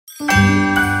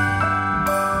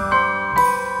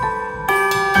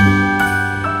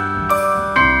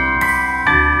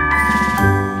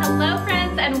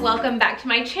Welcome back to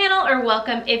my channel, or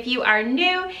welcome if you are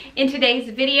new. In today's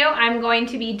video, I'm going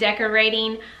to be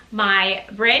decorating my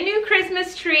brand new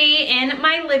Christmas tree in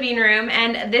my living room,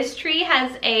 and this tree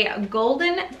has a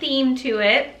golden theme to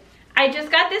it. I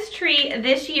just got this tree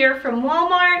this year from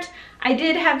Walmart. I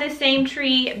did have the same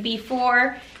tree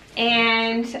before,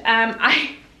 and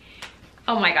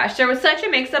oh my gosh, there was such a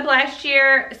mix-up last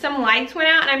year. Some lights went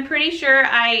out, and I'm pretty sure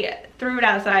I threw it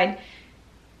outside.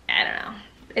 I don't know.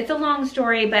 It's a long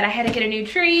story, but I had to get a new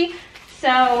tree.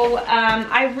 So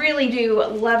I really do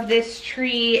love this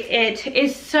tree. It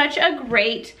is such a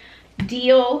great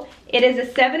deal. It is a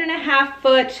 7.5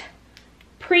 foot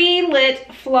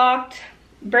pre-lit flocked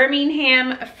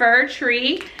Birmingham fir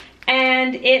tree,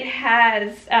 and it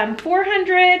has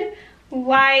 400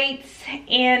 lights,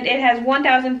 and it has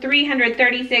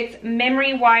 1,336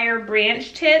 memory wire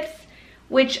branch tips,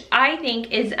 which I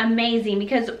think is amazing,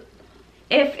 because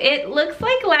if it looks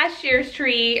like last year's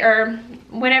tree, or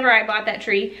whenever I bought that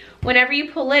tree, whenever you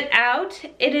pull it out,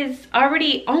 it is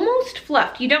already almost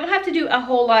fluffed. You don't have to do a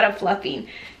whole lot of fluffing.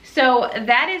 So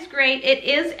that is great. It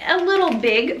is a little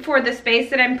big for the space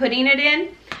that I'm putting it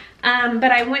in.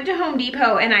 But I went to Home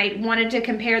Depot and I wanted to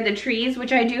compare the trees,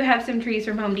 which I do have some trees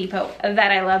from Home Depot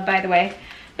that I love, by the way.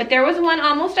 But there was one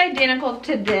almost identical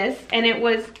to this, and it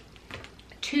was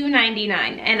 $2.99,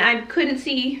 and I couldn't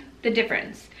see the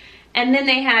difference. And then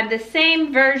they had the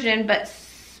same version, but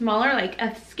smaller, like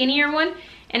a skinnier one,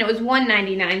 and it was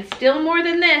 $1.99, still more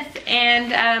than this.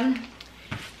 And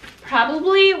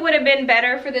probably would have been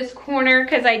better for this corner,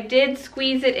 because I did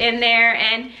squeeze it in there,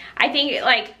 and I think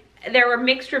like there were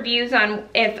mixed reviews on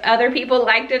if other people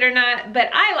liked it or not, but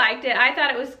I liked it. I thought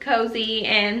it was cozy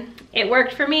and it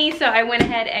worked for me, so I went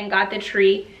ahead and got the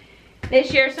tree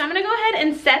this year. So I'm gonna go ahead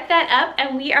and set that up,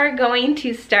 and we are going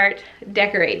to start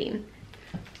decorating.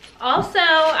 Also,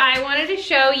 I wanted to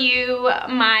show you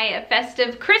my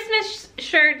festive Christmas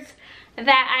shirts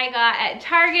that I got at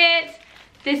Target.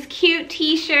 This cute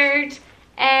t-shirt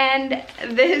and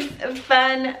this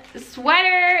fun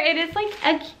sweater. It is like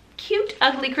a cute,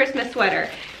 ugly Christmas sweater.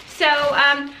 So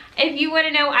if you want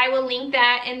to know, I will link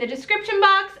that in the description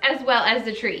box, as well as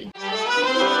the tree.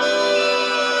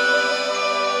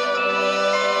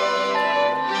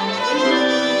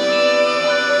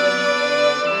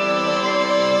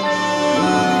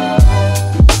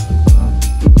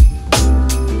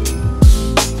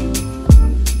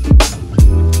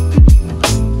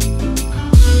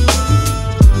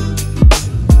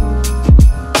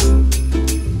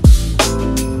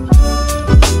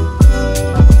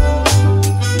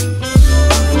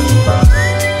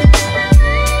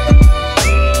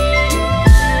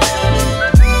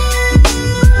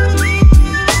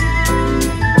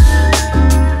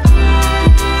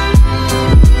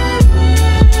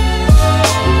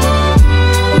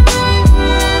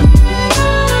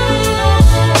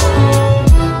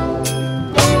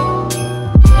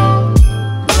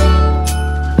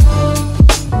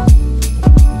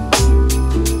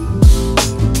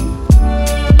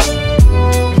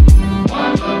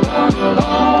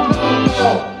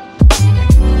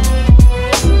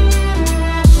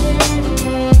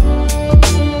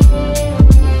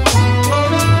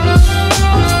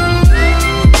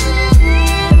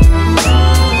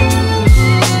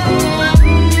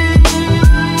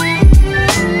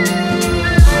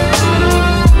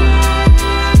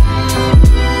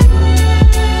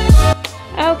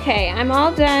 I'm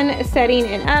all done setting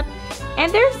it up,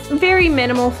 and there's very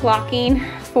minimal flocking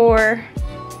for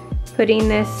putting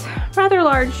this rather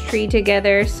large tree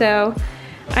together, so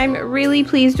I'm really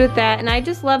pleased with that. And I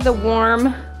just love the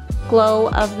warm glow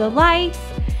of the lights.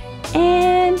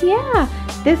 And yeah,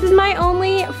 this is my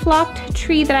only flocked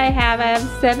tree that I have. I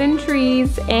have 7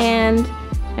 trees, and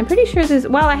I'm pretty sure this,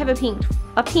 well, I have a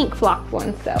pink flocked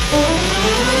one, so.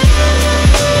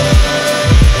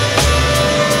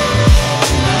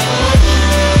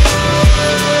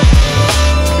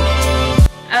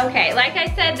 Okay, like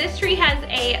I said, this tree has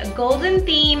a golden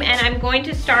theme, and I'm going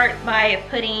to start by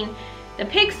putting the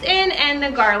picks in and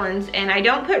the garlands. And I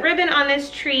don't put ribbon on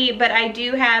this tree, but I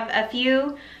do have a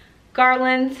few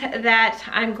garlands that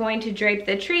I'm going to drape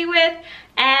the tree with.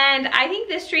 And I think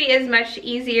this tree is much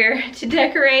easier to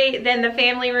decorate than the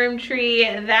family room tree.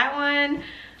 That one,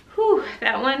 whew,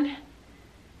 that one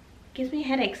gives me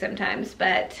headaches sometimes,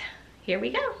 but here we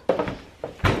go.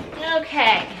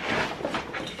 Okay.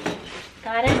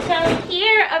 Got a ton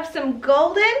here of some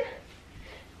golden.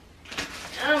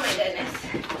 Oh my goodness.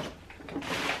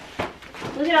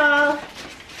 Look at all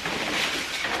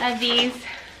of these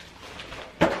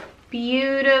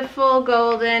beautiful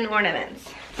golden ornaments.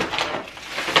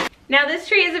 Now this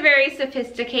tree is a very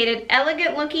sophisticated,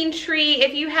 elegant looking tree.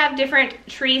 If you have different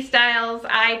tree styles,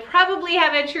 I probably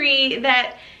have a tree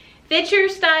that fits your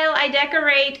style. I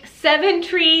decorate 7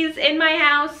 trees in my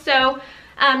house, so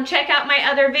check out my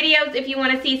other videos if you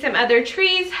want to see some other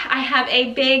trees. I have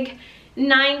a big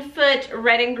 9-foot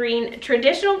red and green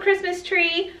traditional Christmas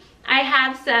tree. I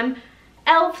have some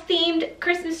elf themed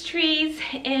Christmas trees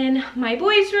in my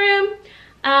boys' room.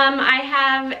 I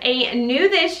have a new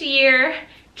this year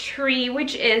tree,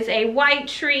 which is a white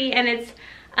tree, and it's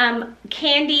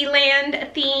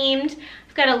Candyland themed.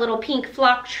 I've got a little pink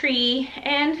flock tree,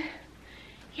 and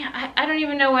yeah, I don't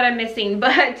even know what I'm missing,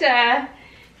 but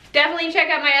definitely check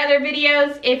out my other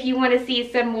videos if you want to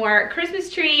see some more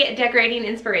Christmas tree decorating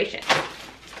inspiration.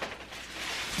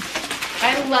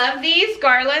 I love these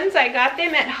garlands. I got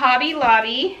them at Hobby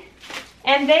Lobby,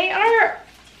 and they are,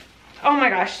 oh my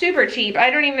gosh, super cheap.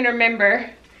 I don't even remember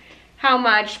how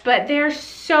much, but they're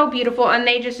so beautiful, and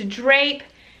they just drape,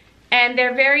 and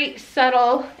they're very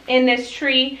subtle in this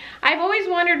tree. I've always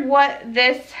wondered what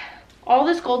all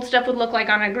this gold stuff would look like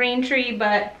on a green tree,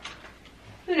 but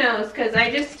who knows, because I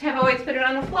just have always put it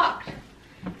on a flock.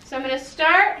 So I'm going to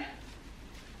start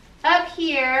up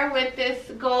here with this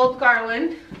gold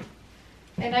garland,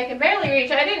 and I can barely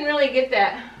reach. I didn't really get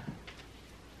that.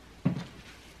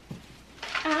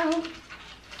 Ow.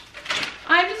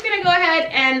 I'm just gonna go ahead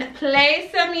and play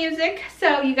some music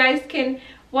so you guys can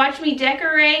watch me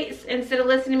decorate instead of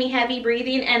listening to me heavy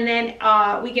breathing, and then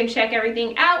we can check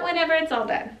everything out whenever it's all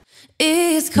done.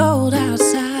 It's cold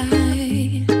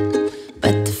outside,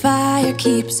 but the fire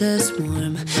keeps us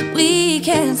warm. We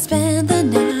can spend the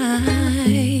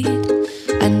night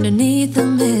underneath the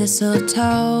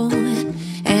mistletoe,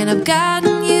 and I've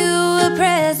gotten you a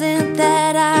present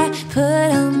that I put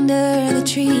under the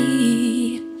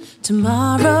tree.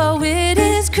 Tomorrow it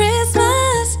is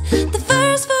Christmas, the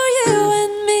first for you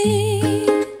and me.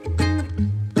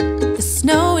 The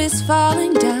snow is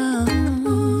falling down,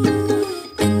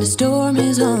 and the storm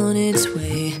is on its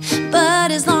way.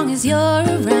 But as long as you're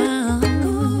around,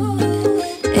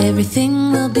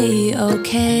 everything will be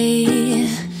okay.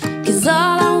 'Cause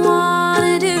all I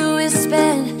wanna do is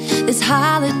spend this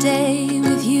holiday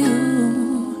with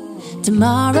you.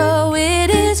 Tomorrow it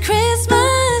is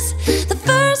Christmas, the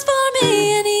first for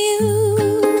me and you.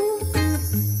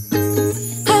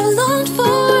 I've longed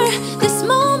for this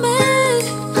moment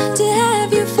to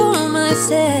have you for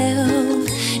myself,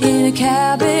 in a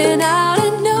cabin out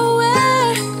in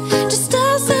nowhere, just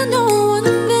us and no one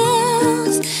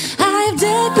else. I've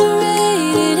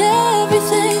decorated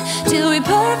everything till we're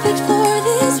perfect for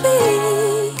this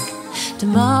week.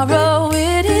 Tomorrow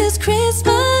it is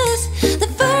Christmas, the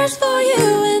first for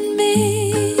you and me.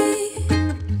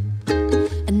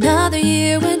 Another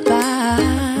year went by,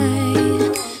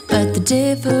 but the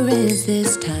difference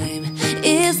this time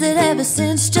is that ever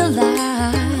since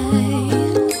July,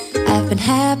 I've been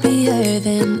happier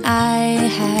than I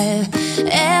have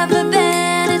ever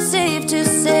been. It's safe to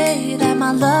say that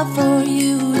my love for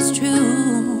you is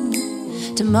true.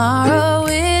 Tomorrow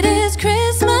it is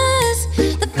Christmas,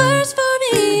 the first for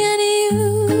me and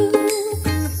you.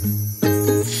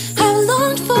 I've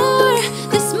longed for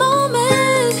this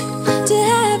moment to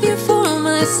have you for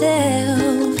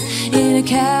myself, in a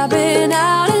cabin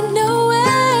out in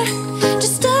nowhere,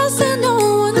 just us and no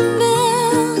one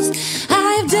else.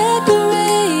 I've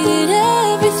decorated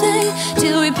everything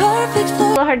till we're perfect for. A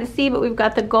little hard to see, but we've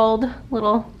got the gold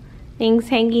little things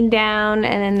hanging down,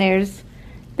 and then there's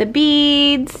the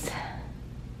beads,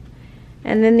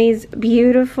 and then these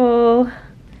beautiful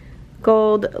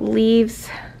gold leaves.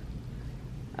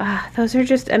 Those are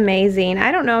just amazing.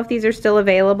 I don't know if these are still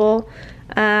available.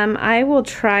 I will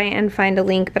try and find a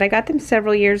link, but I got them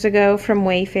several years ago from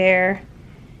Wayfair.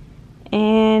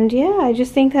 And yeah, I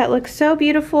just think that looks so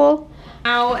beautiful.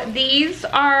 Now, these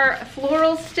are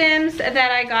floral stems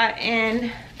that I got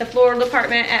in the floral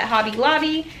department at Hobby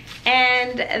Lobby,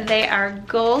 and they are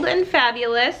gold and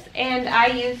fabulous, and I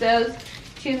use those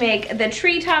to make the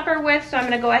tree topper with, so I'm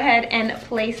gonna go ahead and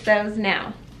place those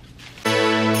now.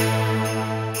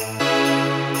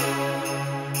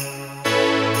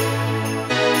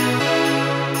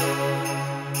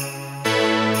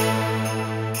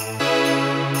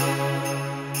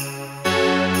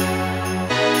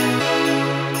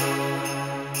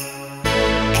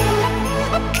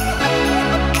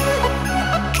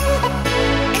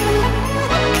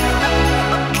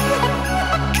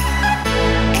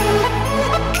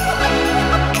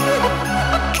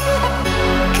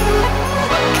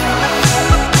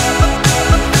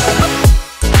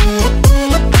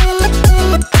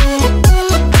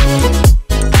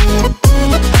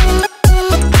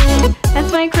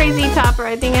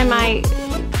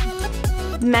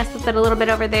 put that a little bit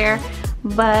over there,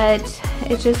 but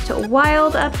it's just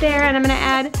wild up there. And I'm gonna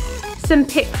add some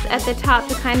picks at the top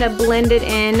to kind of blend it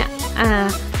in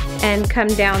and come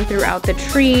down throughout the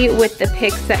tree with the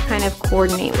picks that kind of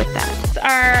coordinate with that. These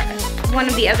are one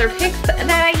of the other picks that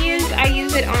I use. I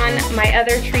use it on my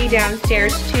other tree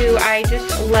downstairs too. I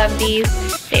just love these.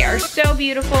 They are so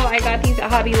beautiful. I got these at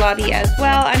Hobby Lobby as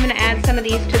well. I'm gonna add some of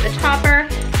these to the topper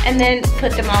and then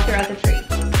put them all throughout the tree.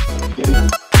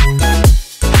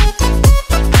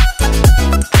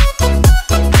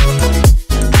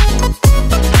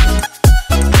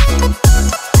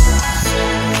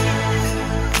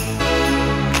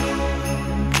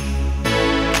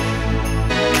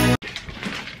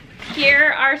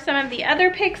 Here are some of the other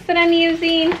picks that I'm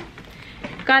using.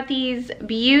 Got these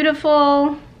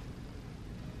beautiful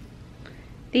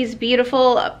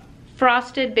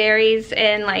frosted berries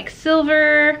in like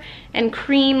silver and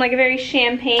cream, like a very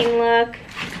champagne look.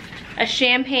 A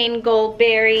champagne gold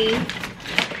berry.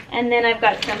 And then I've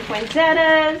got some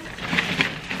poinsettias.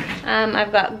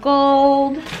 I've got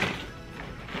gold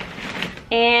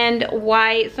and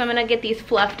white. So I'm gonna get these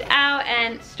fluffed out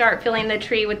and start filling the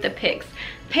tree with the picks.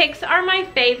 Picks are my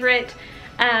favorite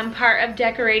part of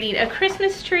decorating a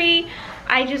Christmas tree.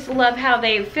 I just love how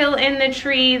they fill in the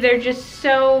tree. There are just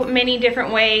so many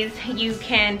different ways you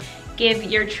can give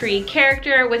your tree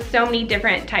character with so many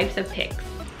different types of picks.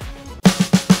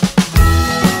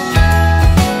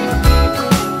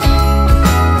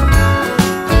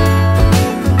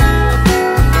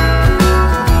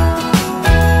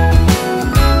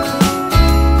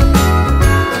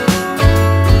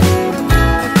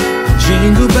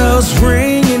 Jingle bells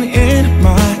ringing in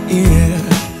my ear.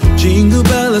 Jingle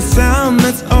bell, a sound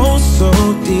that's oh so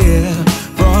dear.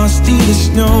 Frosty the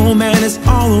snowman is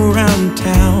all around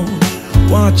town.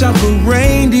 Watch out for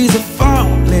reindeers are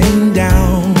falling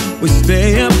down. We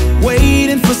stay up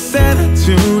waiting for Santa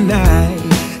tonight.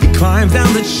 He climbs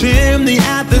down the chimney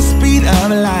at the speed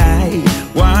of light,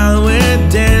 while we're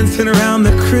dancing around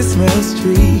the Christmas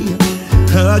tree,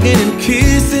 hugging and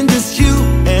kissing, just you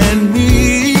and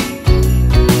me.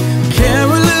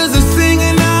 Carolers are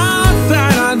singing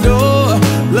outside our door,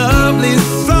 lovely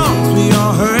songs we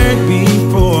all heard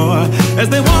before, as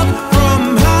they walk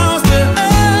from house to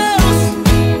house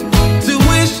to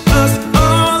wish us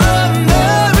all a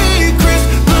Merry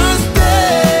Christmas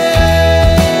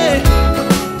Day.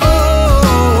 Oh,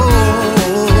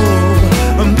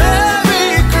 a Merry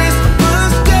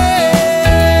Christmas Day.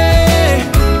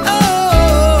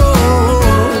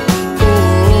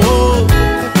 Oh,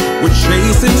 we're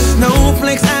chasing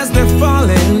snowflakes as they're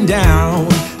falling down,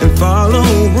 and follow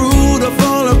Rudolph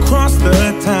all across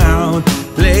the town.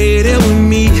 Later we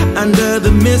meet under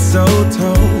the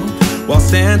mistletoe, while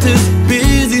Santa's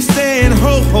busy saying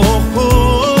ho ho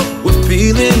ho. We're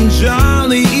feeling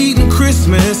jolly, eating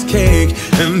Christmas cake,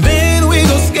 and then we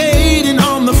go skating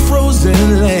on the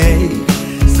frozen lake,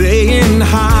 saying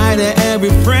hi to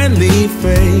every friendly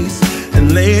face,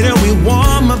 and later we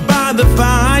warm up by the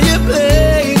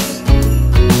fireplace.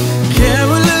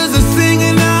 Carolers are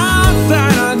singing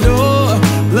outside our door,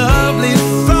 lovely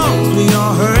songs we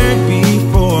all heard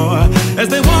before, as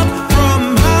they walk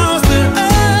from house to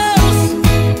house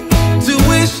to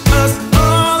wish us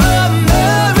all a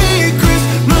Merry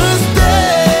Christmas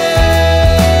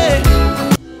Day.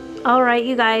 All right,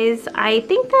 you guys, I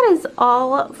think that is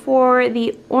all for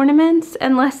the ornaments,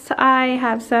 unless I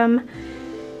have some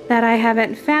that I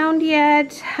haven't found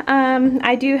yet.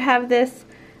 I do have this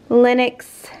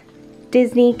Lenox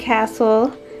Disney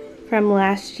castle from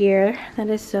last year. That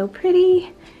is so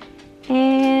pretty.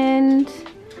 And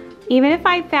even if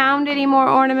I found any more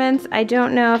ornaments, I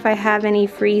don't know if I have any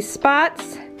free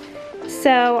spots.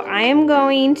 So I am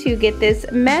going to get this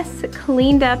mess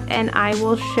cleaned up and I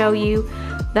will show you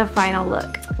the final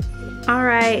look. All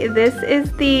right, this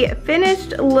is the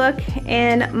finished look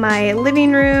in my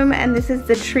living room, and this is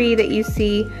the tree that you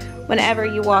see whenever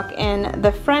you walk in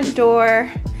the front door.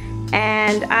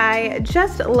 And I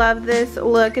just love this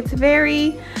look. It's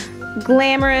very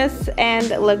glamorous and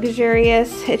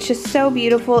luxurious. It's just so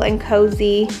beautiful and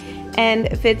cozy and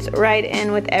fits right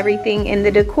in with everything in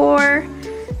the decor.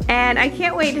 And I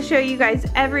can't wait to show you guys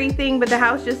everything, but the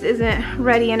house just isn't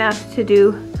ready enough to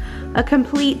do a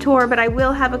complete tour, but I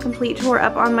will have a complete tour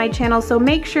up on my channel, so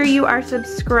make sure you are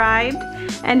subscribed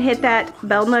and hit that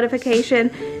bell notification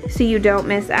so you don't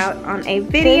miss out on a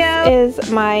video. This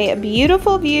is my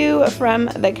beautiful view from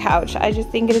the couch. I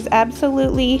just think it is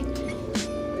absolutely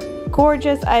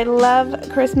gorgeous. I love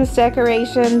Christmas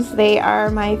decorations. They are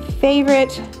my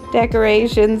favorite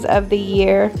decorations of the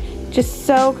year. Just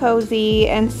so cozy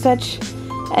and such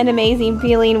an amazing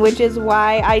feeling, which is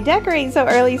why I decorate so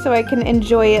early so I can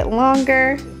enjoy it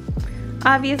longer.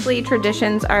 Obviously,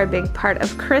 traditions are a big part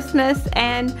of Christmas,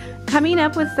 and coming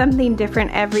up with something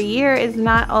different every year is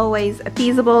not always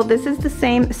feasible. This is the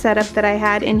same setup that I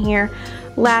had in here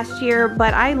last year,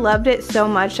 but I loved it so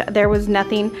much. There was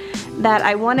nothing that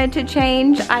I wanted to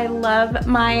change. I love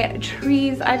my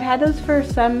trees. I've had those for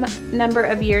some number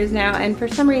of years now, and for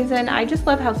some reason, I just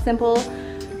love how simple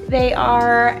they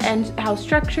are and how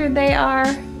structured they are.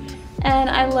 And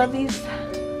I love these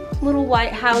little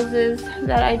white houses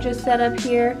that I just set up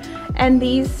here. And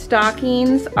these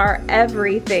stockings are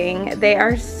everything. They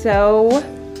are so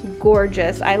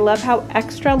gorgeous. I love how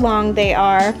extra long they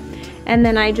are. And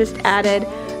then I just added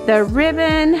the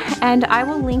ribbon, and I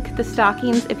will link the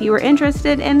stockings if you are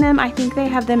interested in them. I think they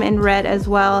have them in red as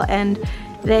well, and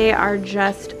they are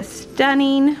just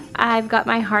stunning. I've got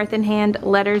my Hearth in Hand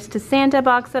Letters to Santa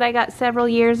box that I got several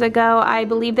years ago. I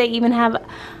believe they even have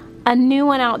a new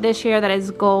one out this year that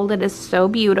is gold. It is so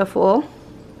beautiful.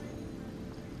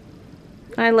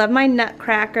 I love my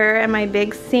nutcracker and my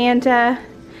big Santa,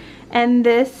 and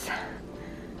this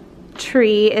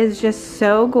tree is just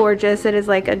so gorgeous. It is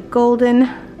like a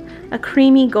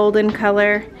creamy golden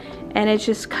color, and it's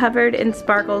just covered in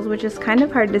sparkles, which is kind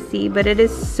of hard to see, but it is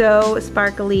so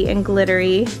sparkly and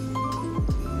glittery.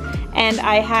 And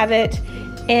I have it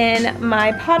in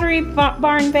my Pottery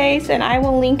Barn vase, and I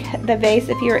will link the vase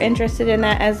if you're interested in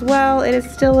that as well. It is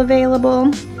still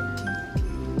available.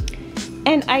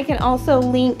 And I can also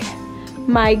link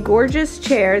my gorgeous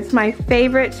chair. It's my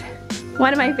favorite,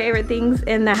 one of my favorite things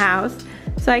in the house.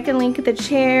 So I can link the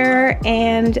chair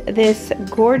and this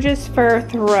gorgeous fir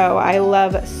throw I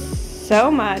love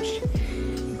so much.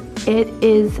 It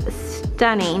is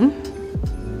stunning.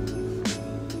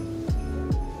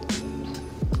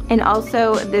 And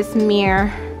also this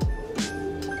mirror.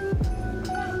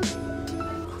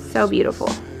 So beautiful.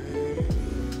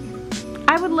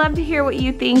 I would love to hear what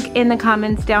you think in the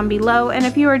comments down below, and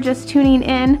if you are just tuning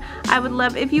in, I would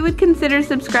love if you would consider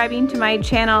subscribing to my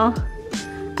channel.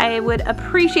 I would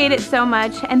appreciate it so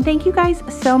much, and thank you guys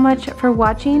so much for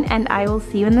watching, and I will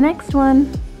see you in the next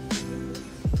one.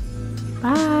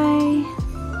 Bye.